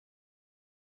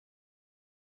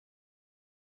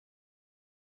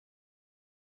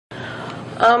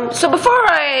So before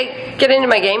I get into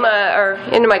my game, or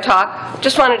into my talk,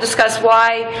 just want to discuss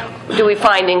why do we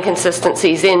find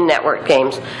inconsistencies in network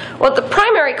games. Well, the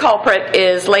primary culprit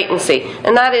is latency,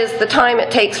 and that is the time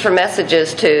it takes for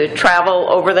messages to travel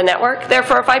over the network.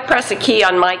 Therefore, if I press a key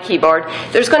on my keyboard,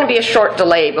 there's going to be a short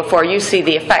delay before you see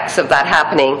the effects of that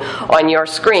happening on your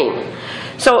screen.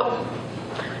 So,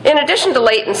 in addition to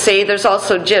latency, there's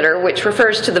also jitter, which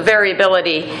refers to the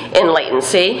variability in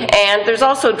latency, and there's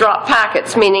also drop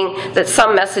packets, meaning that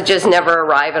some messages never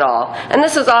arrive at all. And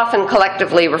this is often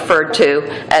collectively referred to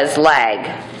as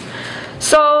lag.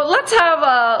 So let's have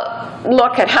a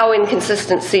look at how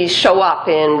inconsistencies show up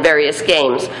in various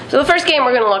games. So the first game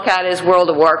we're going to look at is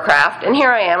World of Warcraft, and here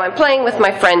I am. I'm playing with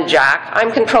my friend Jack.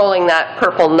 I'm controlling that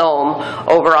purple gnome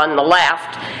over on the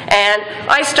left, and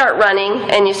I start running,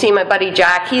 and you see my buddy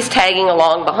Jack. He's tagging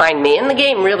along behind me, and the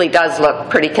game really does look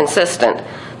pretty consistent.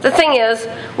 The thing is,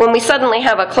 when we suddenly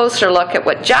have a closer look at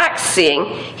what Jack's seeing,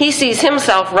 he sees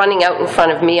himself running out in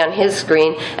front of me on his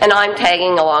screen, and I'm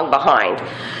tagging along behind.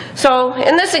 So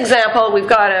in this example, we've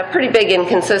got a pretty big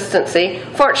inconsistency.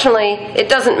 Fortunately, it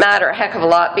doesn't matter a heck of a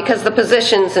lot because the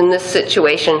positions in this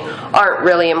situation aren't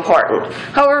really important.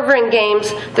 However, in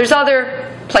games, there's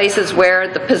other places where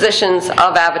the positions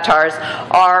of avatars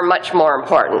are much more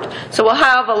important. So we'll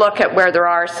have a look at where there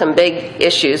are some big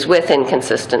issues with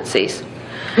inconsistencies.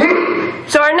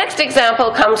 So our next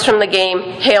example comes from the game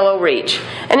Halo Reach.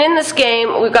 And in this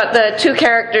game, we've got the two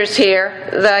characters here.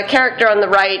 The character on the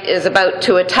right is about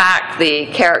to attack the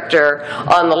character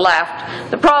on the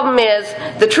left. The problem is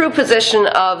the true position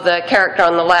of the character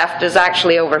on the left is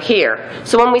actually over here.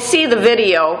 So when we see the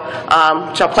video,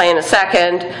 which I'll play in a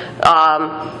second,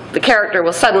 the character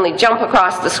will suddenly jump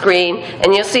across the screen,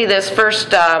 and you'll see this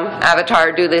first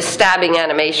avatar do this stabbing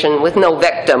animation with no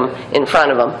victim in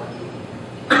front of him.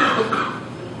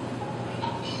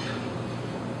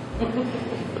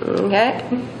 Okay.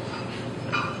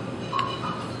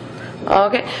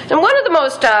 And one of the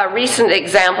most recent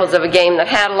examples of a game that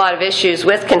had a lot of issues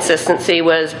with consistency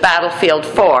was Battlefield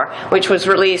 4, which was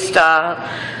released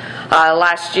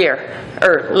last year,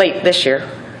 or late this year.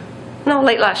 No,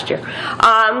 late last year.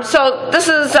 So this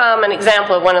is an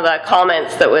example of one of the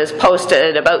comments that was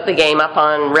posted about the game up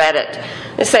on Reddit.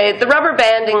 They say, the rubber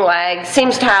banding lag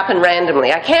seems to happen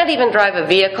randomly. I can't even drive a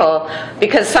vehicle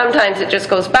because sometimes it just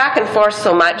goes back and forth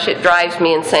so much it drives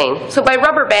me insane. So by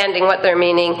rubber banding, what they're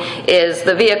meaning is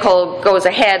the vehicle goes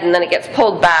ahead and then it gets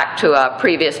pulled back to a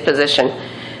previous position.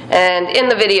 And in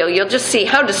the video, you'll just see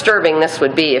how disturbing this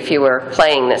would be if you were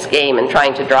playing this game and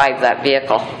trying to drive that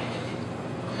vehicle.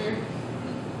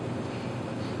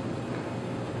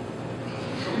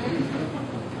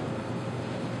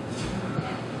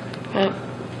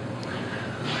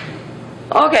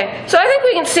 Okay, so I think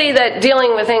we can see that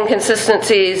dealing with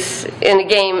inconsistencies in a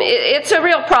game, it's a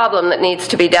real problem that needs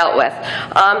to be dealt with.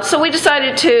 So we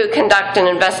decided to conduct an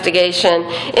investigation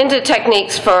into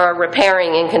techniques for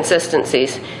repairing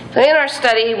inconsistencies. So in our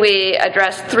study, we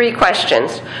addressed three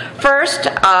questions. First,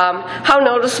 how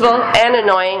noticeable and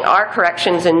annoying are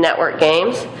corrections in network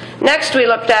games? Next, we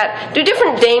looked at, do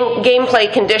different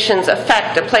gameplay conditions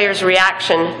affect a player's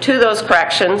reaction to those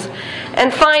corrections?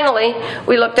 And finally,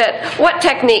 we looked at what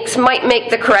techniques might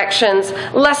make the corrections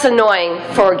less annoying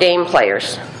for game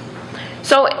players.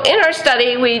 So in our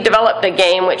study, we developed a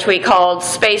game which we called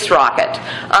Space Rocket.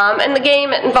 And the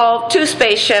game involved two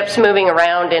spaceships moving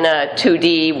around in a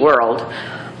 2D world.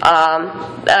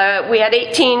 We had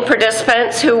 18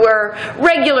 participants who were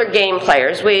regular game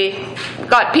players. We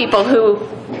got people who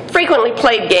frequently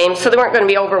played games, so they weren't going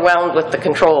to be overwhelmed with the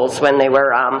controls when they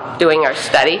were doing our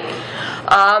study.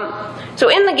 So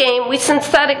in the game, we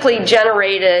synthetically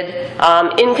generated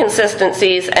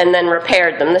inconsistencies and then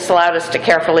repaired them. This allowed us to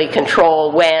carefully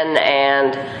control when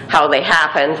and how they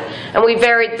happened. And we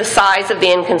varied the size of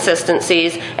the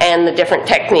inconsistencies and the different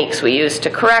techniques we used to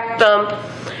correct them.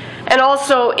 And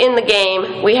also in the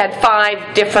game, we had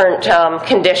 5 different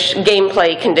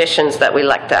gameplay conditions that we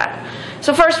looked at.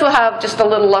 So first we'll have just a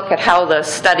little look at how the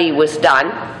study was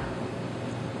done.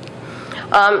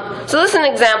 So this is an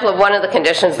example of one of the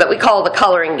conditions that we call the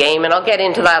coloring game, and I'll get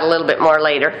into that a little bit more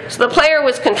later. So the player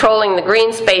was controlling the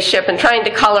green spaceship and trying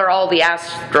to color all the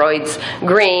asteroids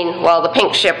green, while the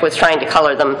pink ship was trying to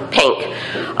color them pink.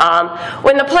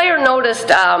 When the player noticed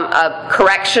a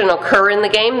correction occur in the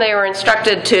game, they were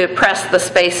instructed to press the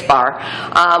space bar,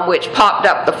 which popped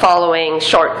up the following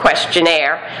short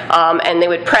questionnaire, and they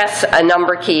would press a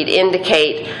number key to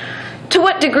indicate to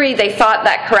what degree they thought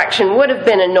that correction would have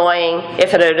been annoying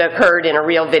if it had occurred in a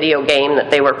real video game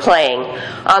that they were playing.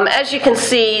 As you can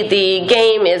see, the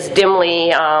game is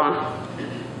dimly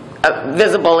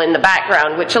visible in the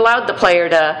background, which allowed the player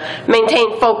to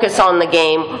maintain focus on the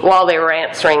game while they were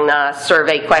answering the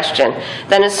survey question.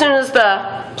 Then as soon as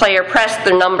the player pressed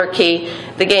the number key,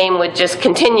 the game would just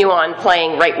continue on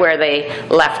playing right where they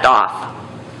left off.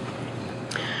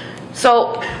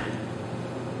 So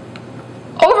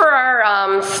over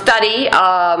our study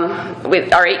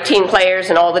with our 18 players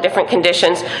and all the different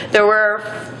conditions, there were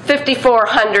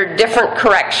 5,400 different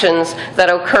corrections that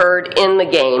occurred in the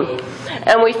game.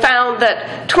 And we found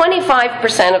that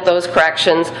 25% of those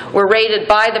corrections were rated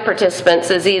by the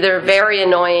participants as either very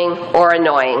annoying or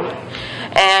annoying.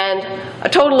 And a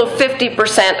total of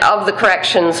 50% of the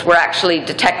corrections were actually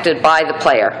detected by the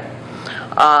player.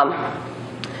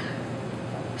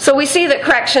 So we see that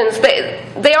corrections,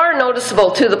 they are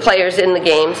noticeable to the players in the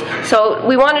games. So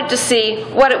we wanted to see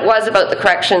what it was about the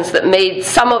corrections that made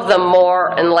some of them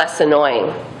more and less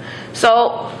annoying.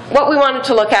 So what we wanted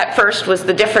to look at first was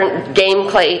the different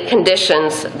gameplay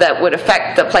conditions that would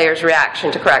affect the player's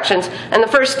reaction to corrections. And the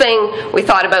first thing we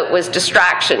thought about was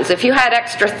distractions. If you had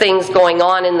extra things going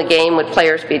on in the game, would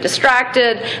players be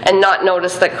distracted and not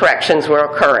notice that corrections were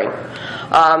occurring?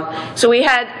 So we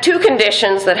had two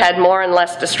conditions that had more and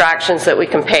less distractions that we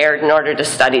compared in order to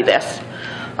study this.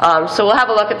 So we'll have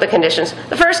a look at the conditions.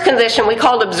 The first condition we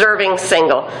called observing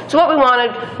single. So what we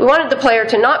wanted the player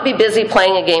to not be busy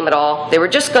playing a game at all. They were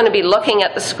just going to be looking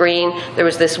at the screen. There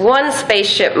was this one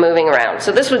spaceship moving around.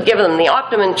 So this would give them the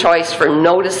optimum choice for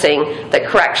noticing that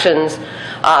corrections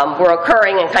were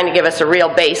occurring and kind of give us a real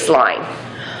baseline.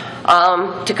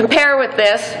 To compare with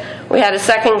this, we had a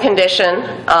second condition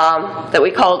that we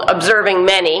called observing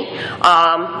many.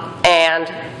 And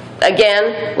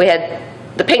again, we had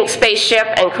the pink spaceship,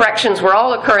 and corrections were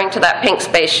all occurring to that pink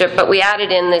spaceship, but we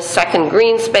added in this second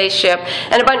green spaceship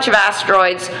and a bunch of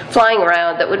asteroids flying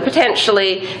around that would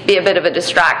potentially be a bit of a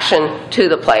distraction to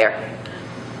the player.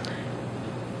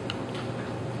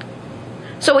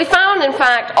 So we found, in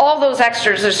fact, all those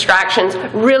extra distractions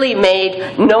really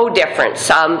made no difference.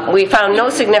 We found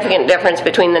no significant difference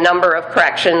between the number of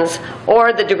corrections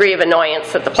or the degree of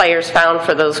annoyance that the players found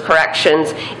for those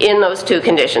corrections in those two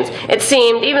conditions. It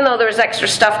seemed, even though there was extra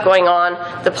stuff going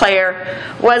on, the player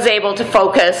was able to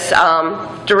focus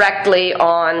directly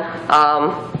on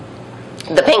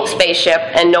the pink spaceship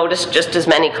and notice just as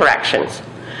many corrections.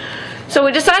 So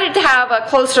we decided to have a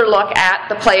closer look at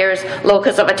the player's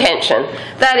locus of attention.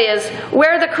 That is,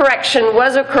 where the correction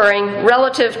was occurring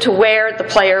relative to where the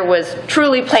player was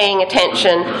truly paying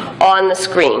attention on the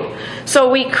screen. So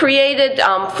we created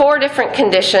 4 different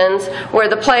conditions where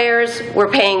the players were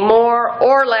paying more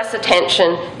or less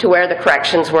attention to where the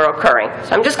corrections were occurring.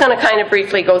 So I'm just going to kind of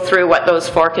briefly go through what those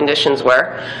 4 conditions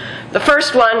were. The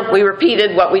first one, we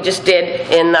repeated what we just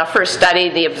did in the first study,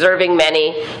 the observing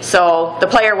many. So the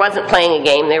player wasn't playing a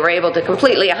game. They were able to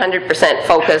completely 100%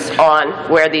 focus on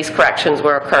where these corrections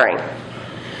were occurring.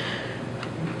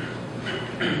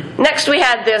 Next, we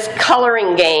had this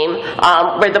coloring game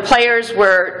where the players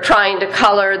were trying to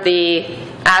color the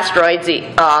asteroids.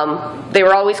 They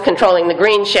were always controlling the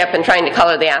green ship and trying to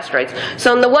color the asteroids.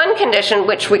 So in the one condition,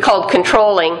 which we called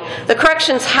controlling, the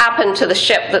corrections happened to the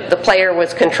ship that the player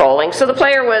was controlling. So the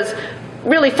player was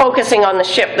really focusing on the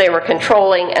ship they were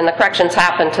controlling, and the corrections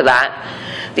happened to that.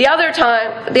 The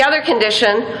other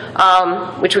condition,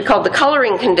 which we called the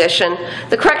coloring condition,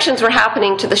 the corrections were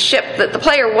happening to the ship that the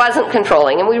player wasn't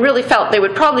controlling, and we really felt they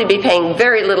would probably be paying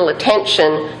very little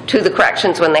attention to the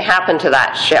corrections when they happened to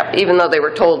that ship, even though they were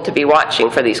told to be watching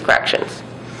for these corrections.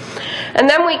 And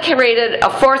then we created a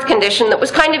 4th condition that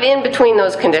was kind of in between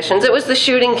those conditions. It was the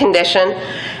shooting condition,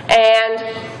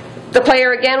 and the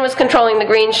player again was controlling the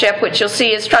green ship, which you'll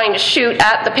see is trying to shoot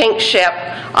at the pink ship,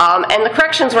 and the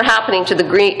corrections were happening to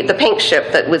the pink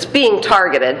ship that was being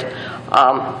targeted.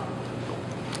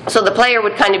 So the player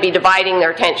would kind of be dividing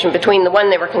their attention between the one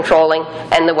they were controlling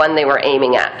and the one they were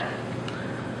aiming at.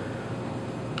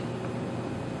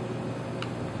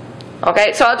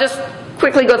 Okay, so I'll just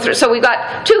quickly go through. So we've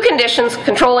got 2 conditions,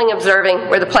 controlling, observing,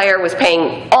 where the player was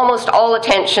paying almost all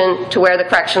attention to where the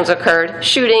corrections occurred,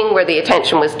 shooting, where the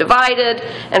attention was divided,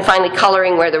 and finally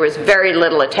coloring, where there was very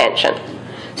little attention.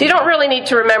 So you don't really need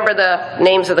to remember the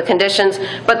names of the conditions,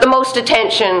 but the most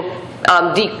attention,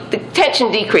 the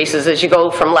attention decreases as you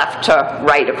go from left to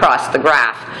right across the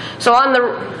graph. So on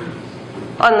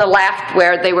the left,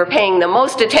 where they were paying the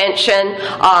most attention,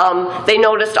 they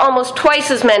noticed almost twice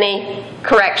as many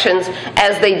corrections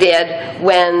as they did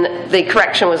when the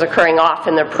correction was occurring off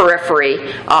in their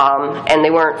periphery, and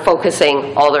they weren't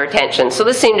focusing all their attention. So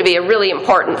this seemed to be a really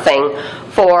important thing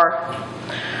for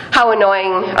how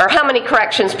annoying or how many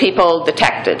corrections people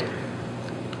detected.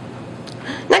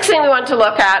 Next thing we wanted to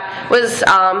look at was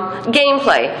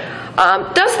gameplay.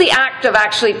 Does the act of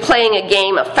actually playing a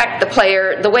game affect the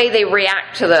player, the way they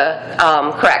react to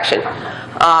the correction?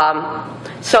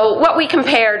 So what we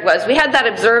compared was, we had that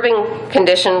observing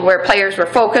condition where players were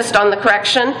focused on the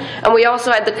correction, and we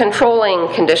also had the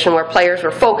controlling condition where players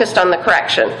were focused on the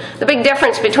correction. The big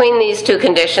difference between these two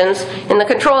conditions, in the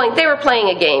controlling, they were playing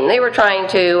a game. They were trying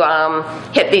to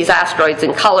hit these asteroids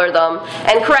and color them,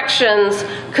 and corrections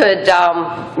could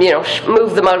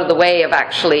move them out of the way of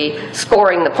actually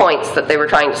scoring the points that they were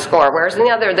trying to score, whereas in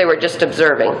the other they were just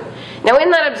observing. Now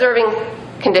in that observing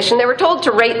condition, they were told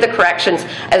to rate the corrections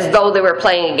as though they were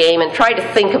playing a game and try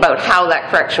to think about how that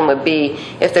correction would be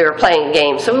if they were playing a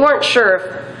game. So we weren't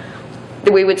sure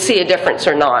if we would see a difference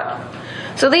or not.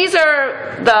 So these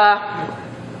are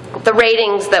the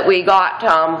ratings that we got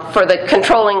for the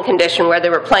controlling condition where they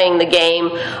were playing the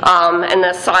game, and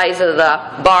the size of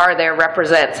the bar there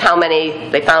represents how many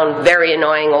they found very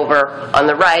annoying over on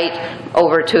the right,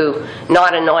 over to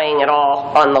not annoying at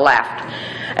all on the left.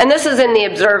 And this is in the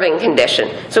observing condition.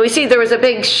 So we see there was a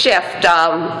big shift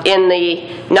in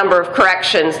the number of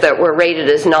corrections that were rated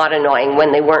as not annoying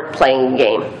when they weren't playing a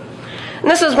game. And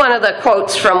this is one of the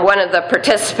quotes from one of the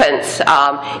participants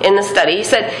in the study. He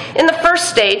said, in the first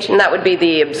stage, and that would be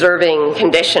the observing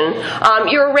condition,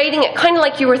 you were rating it kind of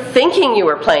like you were thinking you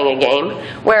were playing a game,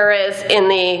 whereas in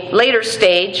the later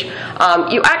stage,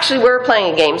 you actually were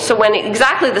playing a game. So when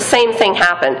exactly the same thing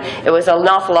happened, it was an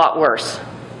awful lot worse.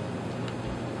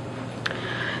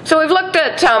 So we've looked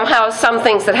at how some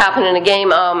things that happen in a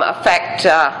game affect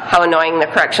how annoying the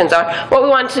corrections are. What we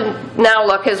want to now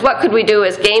look is what could we do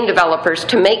as game developers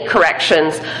to make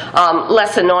corrections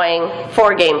less annoying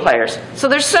for game players. So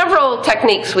there's several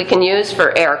techniques we can use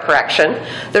for error correction.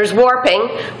 There's warping,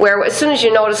 where as soon as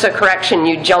you notice a correction,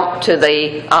 you jump to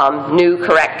the new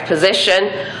correct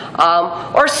position.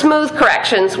 Or smooth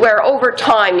corrections, where over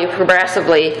time you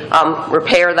progressively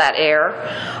repair that error.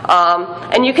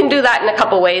 And you can do that in a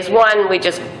couple ways. One, we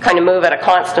just kind of move at a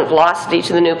constant velocity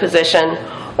to the new position,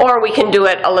 or we can do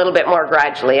it a little bit more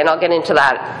gradually, and I'll get into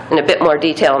that in a bit more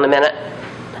detail in a minute.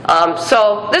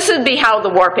 So this would be how the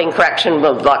warping correction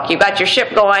would look. You've got your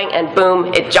ship going, and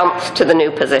boom, it jumps to the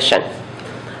new position.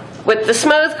 With the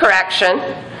smooth correction,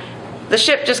 the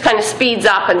ship just kind of speeds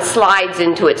up and slides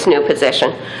into its new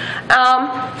position.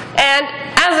 And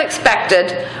as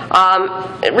expected,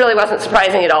 it really wasn't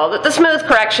surprising at all that the smooth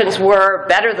corrections were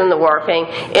better than the warping.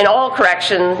 In all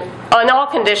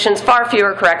conditions, far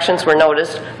fewer corrections were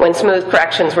noticed when smooth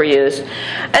corrections were used.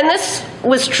 And this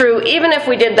was true even if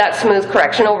we did that smooth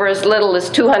correction over as little as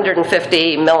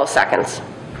 250 milliseconds.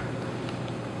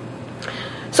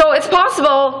 So it's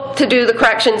possible to do the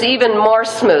corrections even more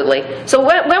smoothly. So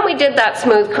when we did that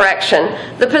smooth correction,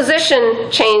 the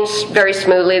position changed very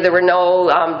smoothly. There were no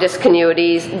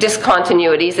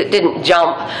discontinuities. It didn't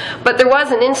jump. But there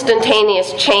was an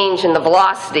instantaneous change in the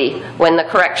velocity when the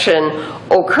correction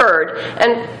occurred.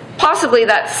 And possibly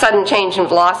that sudden change in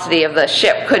velocity of the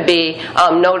ship could be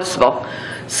noticeable.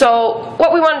 So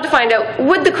what we wanted to find out,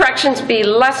 would the corrections be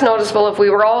less noticeable if we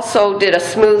also did a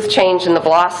smooth change in the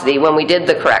velocity when we did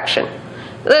the correction?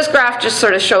 This graph just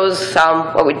sort of shows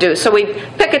what we do. So we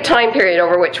pick a time period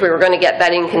over which we were going to get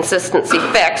that inconsistency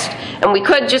fixed, and we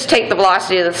could just take the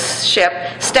velocity of the ship,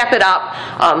 step it up,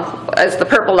 as the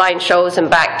purple line shows, and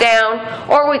back down,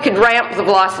 or we could ramp the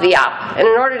velocity up. And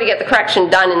in order to get the correction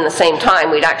done in the same time,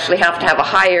 we'd actually have to have a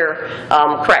higher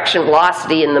correction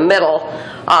velocity in the middle.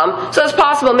 So it's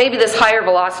possible maybe this higher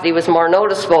velocity was more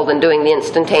noticeable than doing the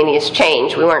instantaneous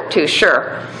change. We weren't too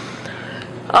sure.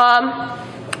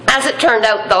 As it turned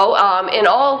out, though, in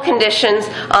all conditions,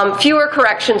 fewer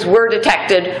corrections were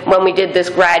detected when we did this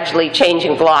gradually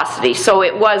changing velocity, so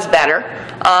it was better.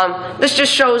 This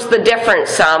just shows the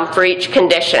difference for each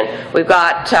condition. We've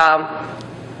got,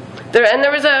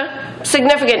 there was a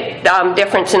significant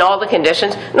difference in all the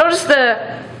conditions. Notice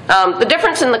the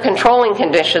difference in the controlling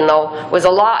condition, though, was a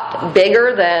lot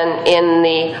bigger than in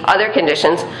the other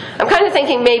conditions. I'm kind of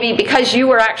thinking maybe because you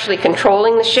were actually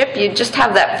controlling the ship, you'd just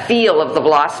have that feel of the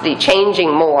velocity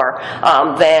changing more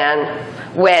than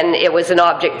when it was an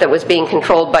object that was being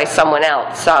controlled by someone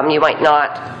else. You might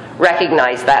not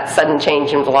recognize that sudden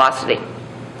change in velocity.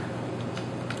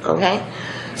 Okay?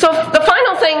 So the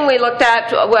final thing we looked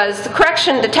at was the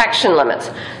correction detection limits.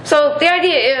 So the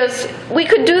idea is we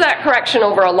could do that correction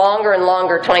over a longer and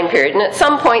longer time period, and at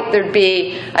some point there'd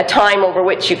be a time over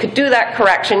which you could do that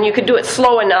correction. You could do it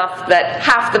slow enough that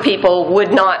half the people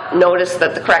would not notice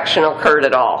that the correction occurred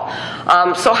at all.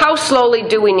 So how slowly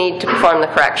do we need to perform the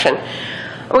correction?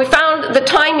 We found the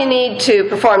time you need to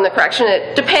perform the correction,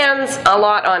 it depends a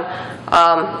lot on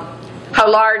how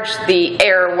large the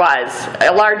error was.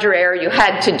 A larger error, you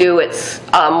had to do it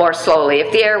more slowly.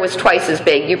 If the error was twice as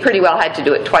big, you pretty well had to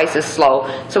do it twice as slow.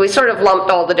 So we sort of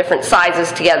lumped all the different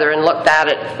sizes together and looked at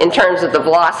it in terms of the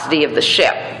velocity of the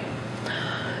ship.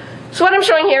 So what I'm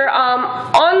showing here,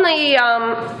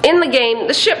 in the game,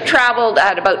 the ship traveled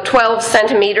at about 12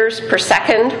 centimeters per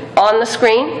second on the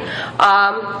screen.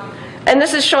 And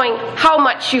this is showing how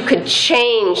much you could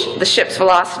change the ship's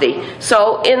velocity.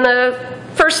 So in the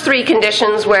first three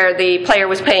conditions where the player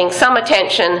was paying some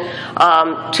attention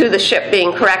to the ship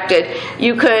being corrected,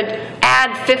 you could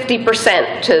add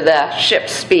 50% to the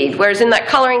ship's speed. Whereas in that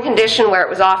coloring condition where it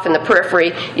was off in the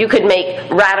periphery, you could make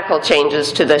radical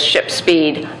changes to the ship's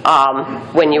speed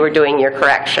when you were doing your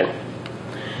correction.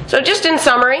 So just in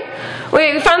summary,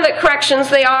 we found that corrections,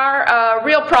 they are a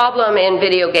real problem in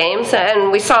video games,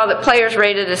 and we saw that players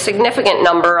rated a significant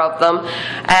number of them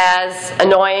as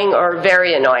annoying or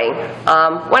very annoying.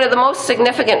 One of the most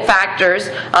significant factors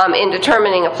in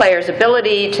determining a player's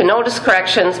ability to notice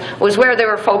corrections was where they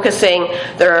were focusing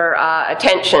their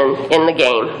attention in the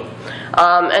game.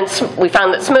 And we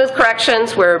found that smooth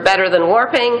corrections were better than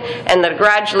warping, and that a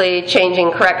gradually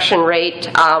changing correction rate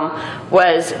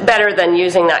was better than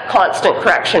using that constant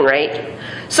correction rate.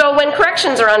 So when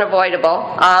corrections are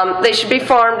unavoidable, they should be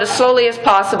formed as slowly as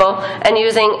possible and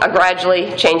using a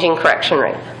gradually changing correction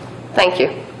rate. Thank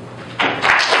you.